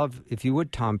 I would love, if you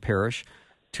would, Tom Parrish,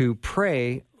 to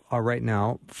pray right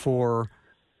now for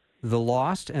the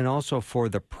lost and also for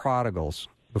the prodigals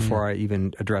before I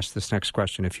even address this next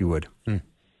question, if you would.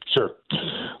 Sure.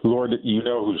 Lord, you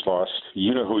know who's lost.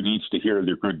 You know who needs to hear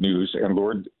their good news. And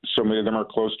Lord, so many of them are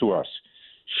close to us.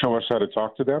 Show us how to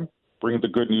talk to them. Bring the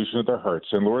good news into their hearts.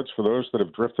 And Lord, for those that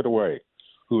have drifted away,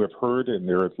 who have heard and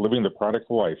they're living the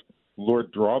prodigal life,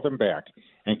 Lord, draw them back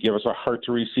and give us a heart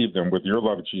to receive them with your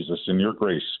love, Jesus, and your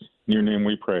grace. In your name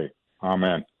we pray.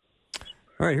 Amen.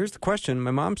 All right, here's the question.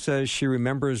 My mom says she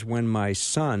remembers when my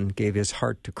son gave his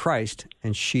heart to Christ,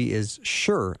 and she is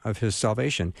sure of his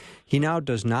salvation. He now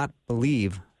does not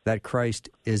believe that Christ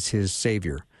is his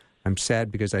Savior. I'm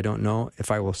sad because I don't know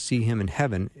if I will see him in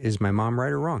heaven. Is my mom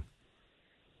right or wrong?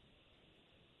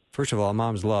 First of all,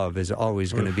 mom's love is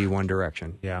always going to be one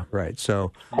direction. Yeah. Right.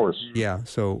 So, of course. Yeah.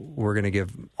 So we're going to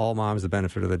give all moms the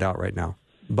benefit of the doubt right now.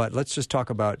 But let's just talk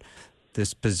about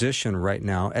this position right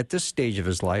now at this stage of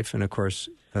his life. And of course,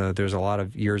 there's a lot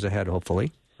of years ahead,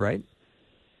 hopefully. Right.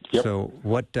 Yep. So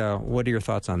what are your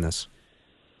thoughts on this?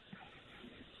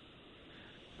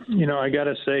 I got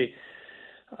to say,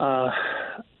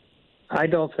 I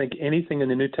don't think anything in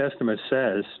the New Testament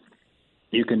says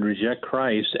you can reject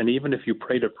Christ, and even if you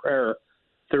prayed a prayer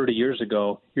 30 years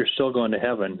ago, you're still going to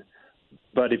heaven.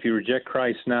 But if you reject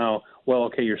Christ now, well,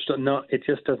 okay, you're still... No, it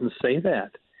just doesn't say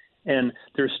that. And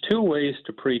there's two ways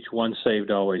to preach once saved,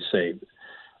 always saved.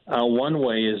 One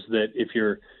way is that if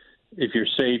you're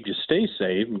saved, you stay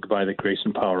saved by the grace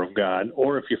and power of God,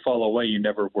 or if you fall away, you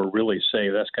never were really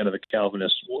saved. That's kind of the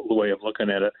Calvinist way of looking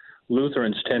at it.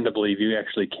 Lutherans tend to believe you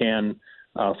actually can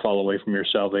fall away from your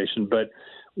salvation, but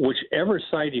whichever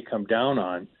side you come down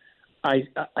on, I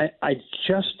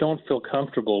just don't feel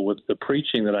comfortable with the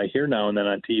preaching that I hear now and then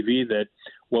on TV that,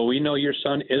 well, we know your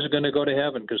son is going to go to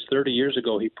heaven because 30 years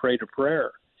ago he prayed a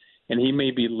prayer, and he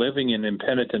may be living in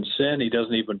impenitent sin. He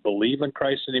doesn't even believe in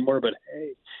Christ anymore, but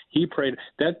hey, he prayed.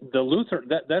 That's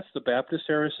the Baptist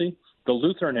heresy. The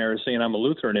Lutheran heresy, and I'm a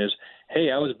Lutheran, is,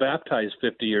 hey, I was baptized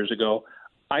 50 years ago.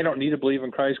 I don't need to believe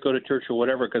in Christ, go to church or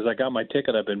whatever, because I got my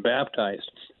ticket, I've been baptized.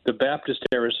 The Baptist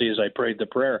heresy is I prayed the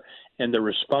prayer. And the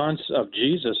response of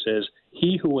Jesus is,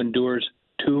 he who endures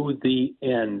to the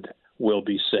end will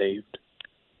be saved.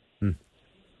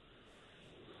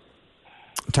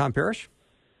 Tom Parrish?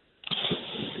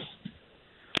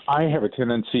 I have a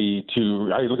tendency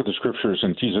I look at the scriptures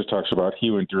and Jesus talks about he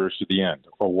who endures to the end,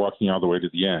 or walking all the way to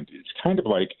the end. It's kind of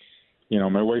like,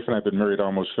 my wife and I have been married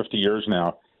almost 50 years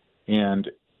now, and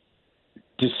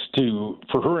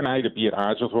for her and I to be at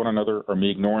odds with one another, or me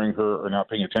ignoring her or not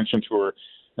paying attention to her,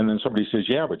 and then somebody says,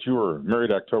 yeah, but you were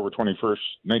married October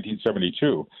 21st,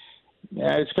 1972.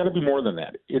 Yeah, it's got to be more than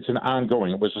that. It's an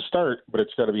ongoing. It was a start, but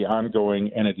it's got to be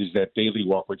ongoing, and it is that daily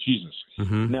walk with Jesus.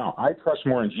 Mm-hmm. Now, I trust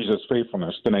more in Jesus'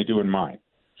 faithfulness than I do in mine.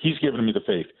 He's given me the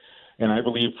faith, and I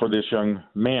believe for this young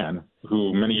man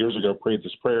who many years ago prayed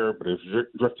this prayer but has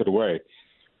drifted away,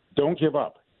 don't give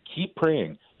up. Keep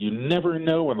praying. You never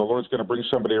know when the Lord's going to bring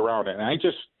somebody around. And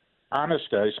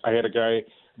honest, guys, I had a guy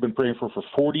I've been praying for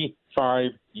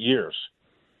 45 years,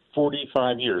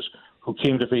 who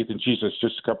came to faith in Jesus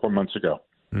just a couple of months ago.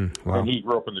 Wow. And he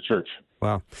grew up in the church.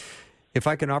 Wow. If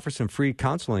I can offer some free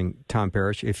counseling, Tom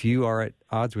Parrish, if you are at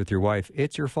odds with your wife,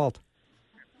 it's your fault.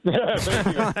 Thank you.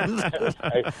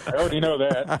 I already know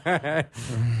that.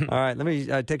 All right, let me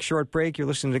take a short break. You're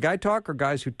listening to Guy Talk, or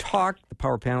Guys Who Talk. The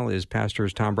power panel is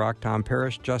Pastors Tom Brock, Tom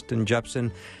Parrish, Justin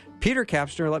Jeppesen, Peter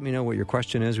Kapsner. Let me know what your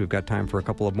question is. We've got time for a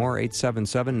couple of more.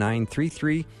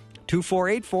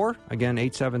 877-933-2484. Again,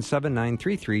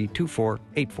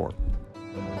 877-933-2484.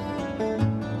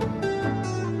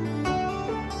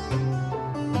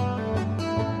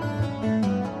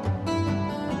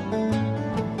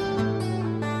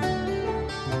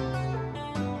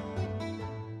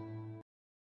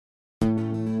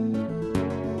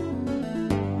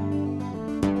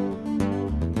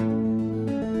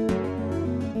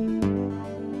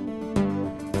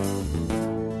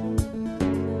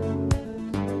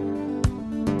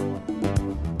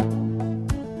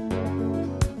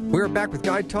 back with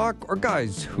Guy Talk, or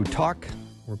Guys Who Talk.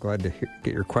 We're glad to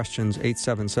get your questions,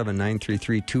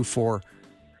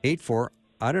 877-933-2484.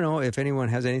 I don't know if anyone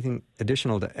has anything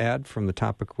additional to add from the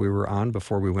topic we were on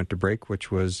before we went to break,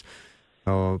 which was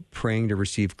praying to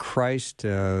receive Christ,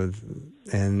 and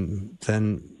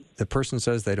then the person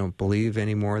says they don't believe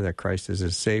anymore that Christ is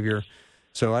his Savior.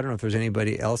 So I don't know if there's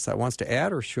anybody else that wants to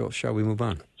add, or shall we move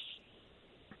on?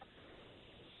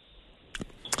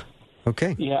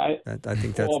 Okay. Yeah, I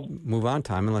think that's move on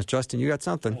time, unless, Justin, you got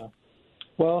something. Yeah.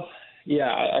 Well, yeah,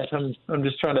 I'm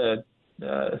just trying to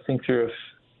think through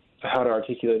how to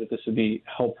articulate if this would be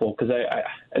helpful, because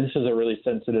this is a really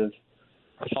sensitive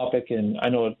topic, and I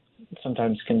know it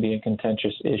sometimes can be a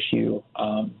contentious issue.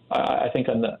 I think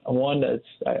on the one, this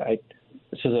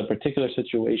is a particular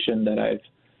situation that I've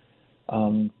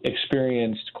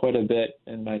experienced quite a bit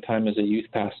in my time as a youth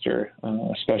pastor,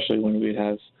 especially when we'd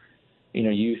have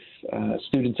youth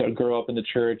students that would grow up in the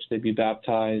church. They'd be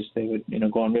baptized. They would,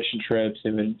 go on mission trips.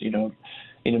 They would,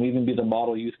 even be the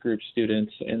model youth group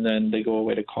students, and then they go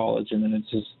away to college, and then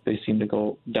they seem to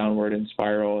go downward and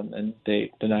spiral, and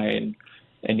they deny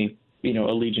any,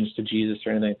 allegiance to Jesus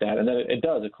or anything like that. And then it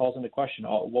calls into question,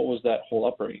 what was that whole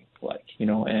upbringing like,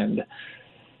 and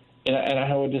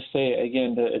I would just say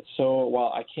again that it's so,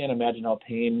 while I can't imagine how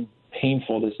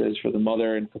painful this is for the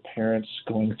mother and for parents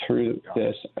going through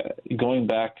this, going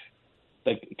back,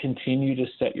 continue to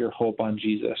set your hope on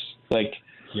Jesus. I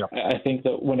think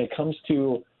that when it comes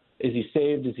to, is he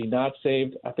saved, is he not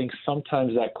saved, I think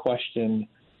sometimes that question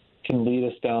can lead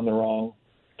us down the wrong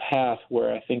path,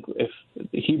 where I think if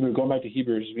going back to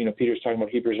Hebrews, Peter's talking about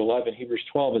Hebrews 11, Hebrews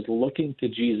 12 is looking to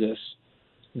Jesus,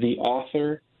 the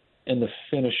author and the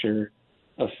finisher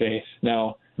of faith.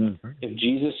 Now, if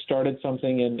Jesus started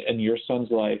something in your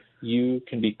son's life, you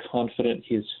can be confident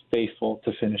he is faithful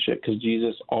to finish it, because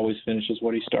Jesus always finishes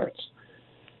what he starts.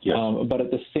 Yes. But at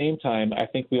the same time, I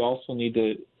think we also need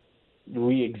to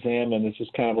re-examine, this is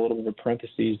kind of a little bit of a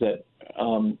parenthesis, that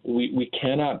we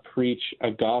cannot preach a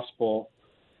gospel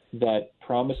that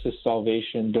promises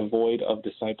salvation devoid of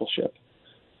discipleship.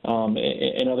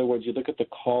 In other words, you look at the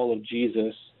call of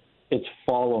Jesus, it's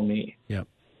follow me. Yep.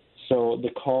 So the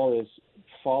call is,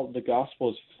 the gospel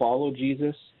is follow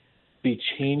Jesus, be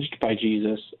changed by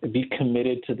Jesus, be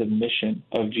committed to the mission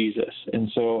of Jesus.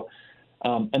 And so,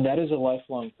 and that is a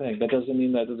lifelong thing. That doesn't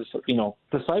mean that,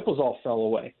 disciples all fell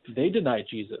away. They denied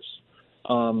Jesus.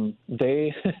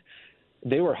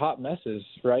 They were hot messes,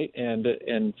 right?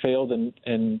 And failed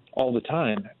and all the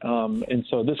time. And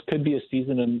so this could be a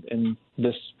season in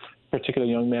this particular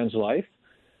young man's life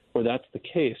where that's the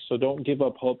case. So don't give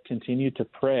up hope. Continue to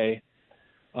pray.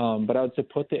 But I would say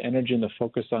put the energy and the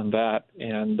focus on that,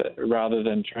 and rather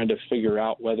than trying to figure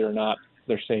out whether or not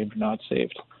they're saved or not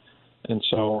saved. And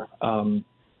so,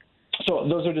 so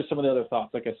those are just some of the other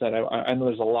thoughts. Like I said, I know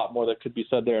there's a lot more that could be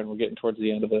said there, and we're getting towards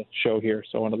the end of the show here,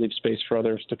 so I want to leave space for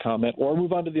others to comment or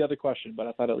move on to the other question, but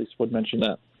I thought at least would mention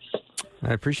that.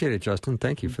 I appreciate it, Justin.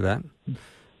 Thank you for that.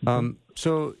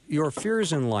 So your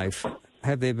fears in life,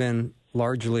 have they been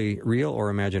largely real or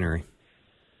imaginary?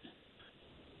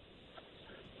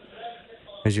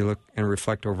 As you look and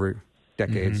reflect over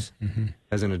decades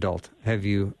as an adult, have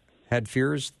you had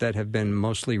fears that have been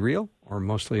mostly real or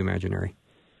mostly imaginary?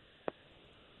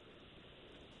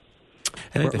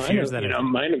 I think the fears that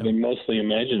mine have been mostly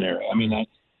imaginary. I mean, I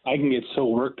can get so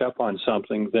worked up on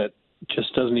something that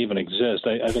just doesn't even exist.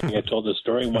 I think I told this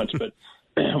story once, but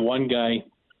one guy,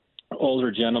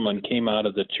 older gentleman, came out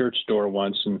of the church door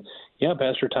once and, yeah,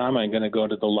 Pastor Tom, I'm going to go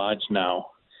to the lodge now.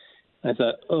 I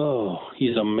thought, oh,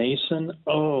 he's a Mason.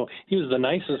 Oh, he was the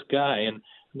nicest guy, and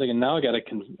I'm thinking now I got to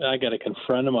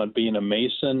confront him on being a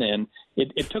Mason, and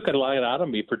it took a lot out of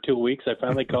me for 2 weeks. I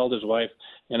finally called his wife,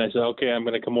 and I said, okay, I'm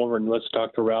going to come over and let's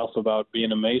talk to Ralph about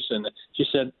being a Mason. She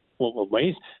said, well,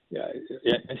 Mason,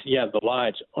 yeah, the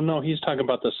lodge. Oh no, he's talking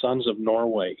about the Sons of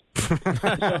Norway.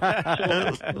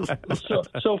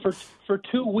 so for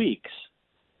 2 weeks,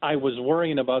 I was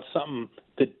worrying about something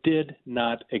that did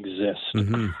not exist.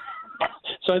 Mm-hmm.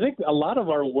 So I think a lot of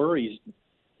our worries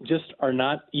just are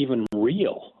not even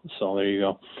real. So there you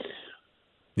go.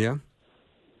 Yeah.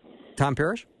 Tom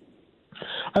Parrish?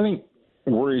 I think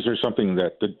worries are something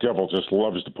that the devil just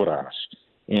loves to put on us.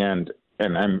 And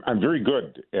I'm very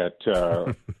good at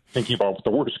thinking about what the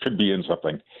worst could be in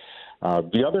something.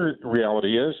 The other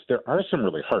reality is there are some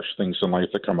really harsh things in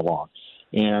life that come along.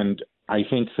 And I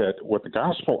think that what the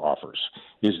gospel offers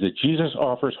is that Jesus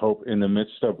offers hope in the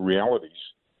midst of realities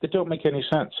that don't make any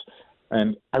sense.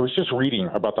 And I was just reading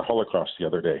about the Holocaust the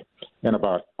other day and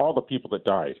about all the people that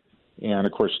died. And,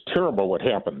 of course, terrible what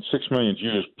happened. 6 million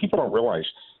Jews. People don't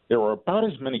realize there were about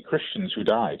as many Christians who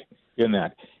died in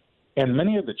that. And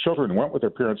many of the children went with their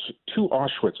parents to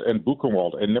Auschwitz and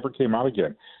Buchenwald and never came out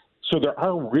again. So there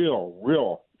are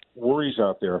real worries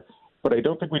out there, but I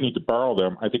don't think we need to borrow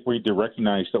them. I think we need to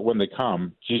recognize that when they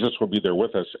come, Jesus will be there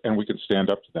with us, and we can stand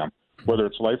up to them, whether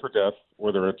it's life or death,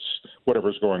 whether it's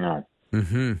whatever's going on.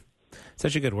 Mm-hmm.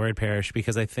 Such a good word, Parrish,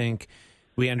 because I think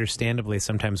we understandably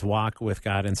sometimes walk with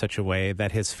God in such a way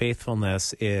that his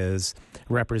faithfulness is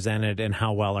represented in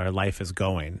how well our life is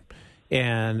going.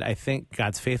 And I think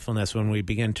God's faithfulness, when we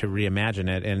begin to reimagine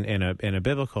it in a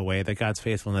biblical way, that God's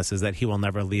faithfulness is that he will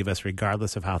never leave us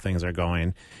regardless of how things are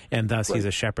going. And thus he's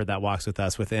a shepherd that walks with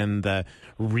us within the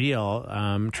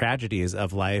real tragedies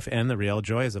of life and the real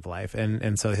joys of life.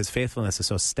 And so his faithfulness is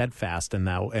so steadfast in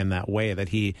that way that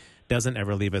he doesn't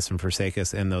ever leave us and forsake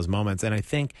us in those moments. And I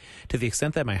think to the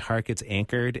extent that my heart gets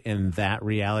anchored in that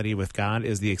reality with God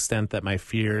is the extent that my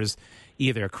fears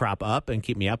either crop up and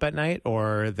keep me up at night,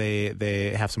 or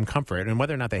they have some comfort. And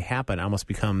whether or not they happen almost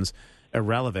becomes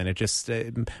irrelevant. It just,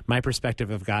 my perspective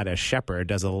of God as shepherd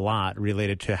does a lot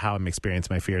related to how I'm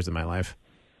experiencing my fears in my life.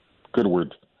 Good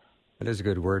word. That is a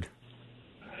good word.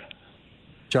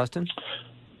 Justin?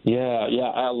 Yeah,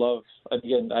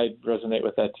 again, I resonate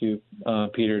with that too,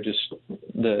 Peter, just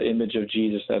the image of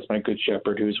Jesus as my good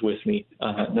shepherd who's with me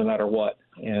no matter what.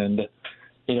 And,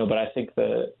 but I think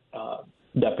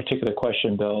that particular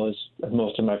question, Bill, is have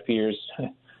most of my fears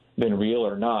been real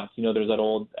or not? There's that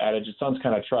old adage, it sounds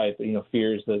kind of trite, but,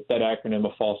 fears, that acronym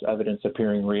of false evidence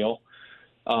appearing real.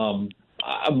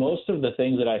 Most of the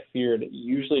things that I feared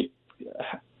usually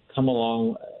come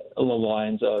along the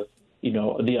lines of,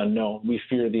 the unknown. We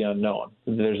fear the unknown.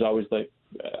 There's always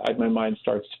my mind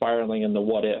starts spiraling in the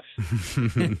what if.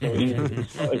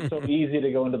 It's so easy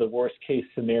to go into the worst case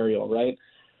scenario, right?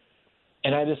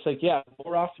 And I just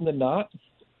more often than not,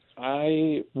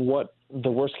 the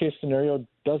worst case scenario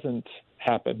doesn't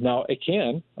happen. Now it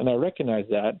can, and I recognize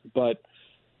that, but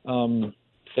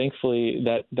thankfully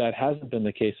that hasn't been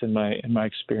the case in my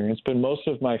experience. But most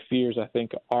of my fears, I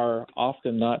think, are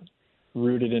often not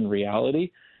rooted in reality.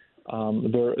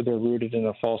 They're rooted in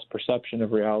a false perception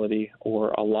of reality,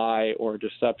 or a lie, or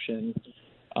deception,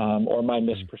 or my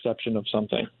misperception of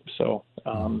something. So,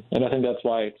 and I think that's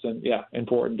why it's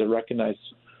important to recognize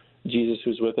Jesus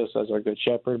who's with us as our good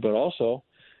shepherd, but also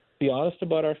be honest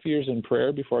about our fears in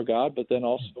prayer before God, but then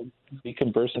also be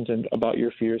conversant about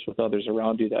your fears with others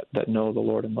around you that know the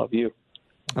Lord and love you.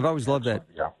 I've always loved that.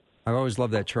 I've always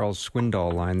loved that Charles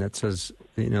Swindoll line that says,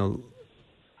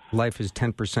 life is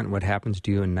 10% what happens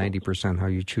to you and 90% how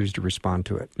you choose to respond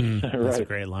to it. That's a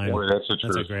great line. Boy, that's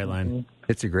a great line.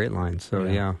 It's a great line. So,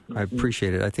 I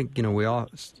appreciate it. I think, we all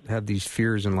have these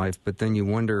fears in life, but then you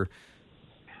wonder,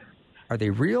 are they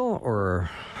real, or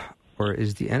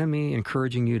is the enemy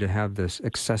encouraging you to have this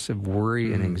excessive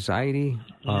worry and anxiety?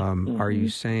 Are you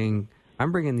saying,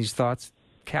 I'm bringing these thoughts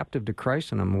captive to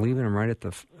Christ and I'm leaving them right at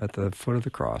the foot of the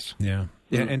cross? Yeah.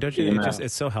 Yeah, and don't you think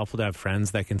it's so helpful to have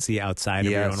friends that can see outside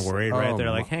of your own worry, right?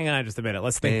 They're like, hang on just a minute,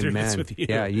 let's think through this with you.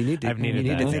 Yeah, you need to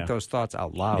think those thoughts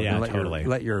out loud. Yeah, and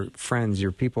let your friends,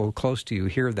 your people close to you,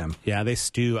 hear them. Yeah, they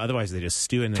stew. Otherwise, they just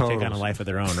stew and they take on a life of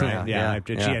their own, right?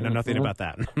 I know nothing about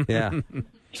that. Yeah.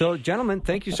 So, gentlemen,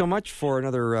 thank you so much for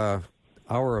another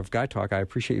hour of Guy Talk. I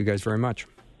appreciate you guys very much.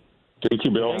 Thank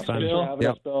you, Bill. Thanks,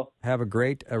 Bill. Bill. Have a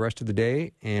great rest of the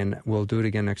day, and we'll do it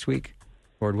again next week,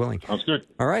 Lord willing. Sounds good.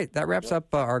 All right, that wraps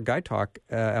up our Guy Talk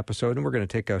episode, and we're going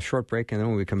to take a short break, and then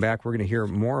when we come back, we're going to hear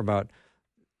more about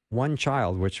one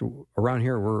child, which around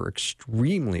here we're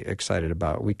extremely excited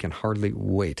about. We can hardly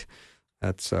wait.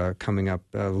 That's coming up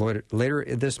later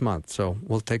this month, so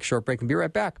we'll take a short break and be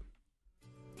right back.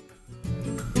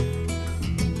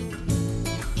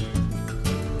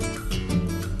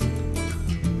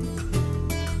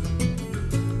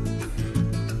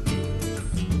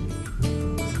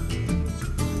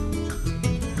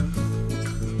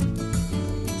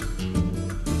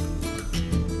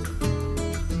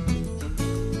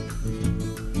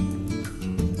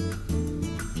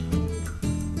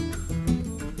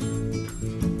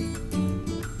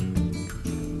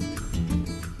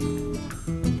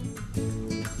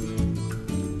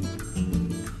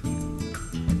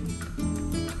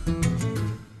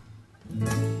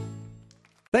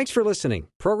 Thanks for listening.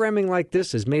 Programming like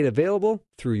this is made available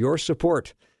through your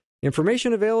support.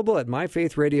 Information available at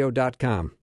myfaithradio.com.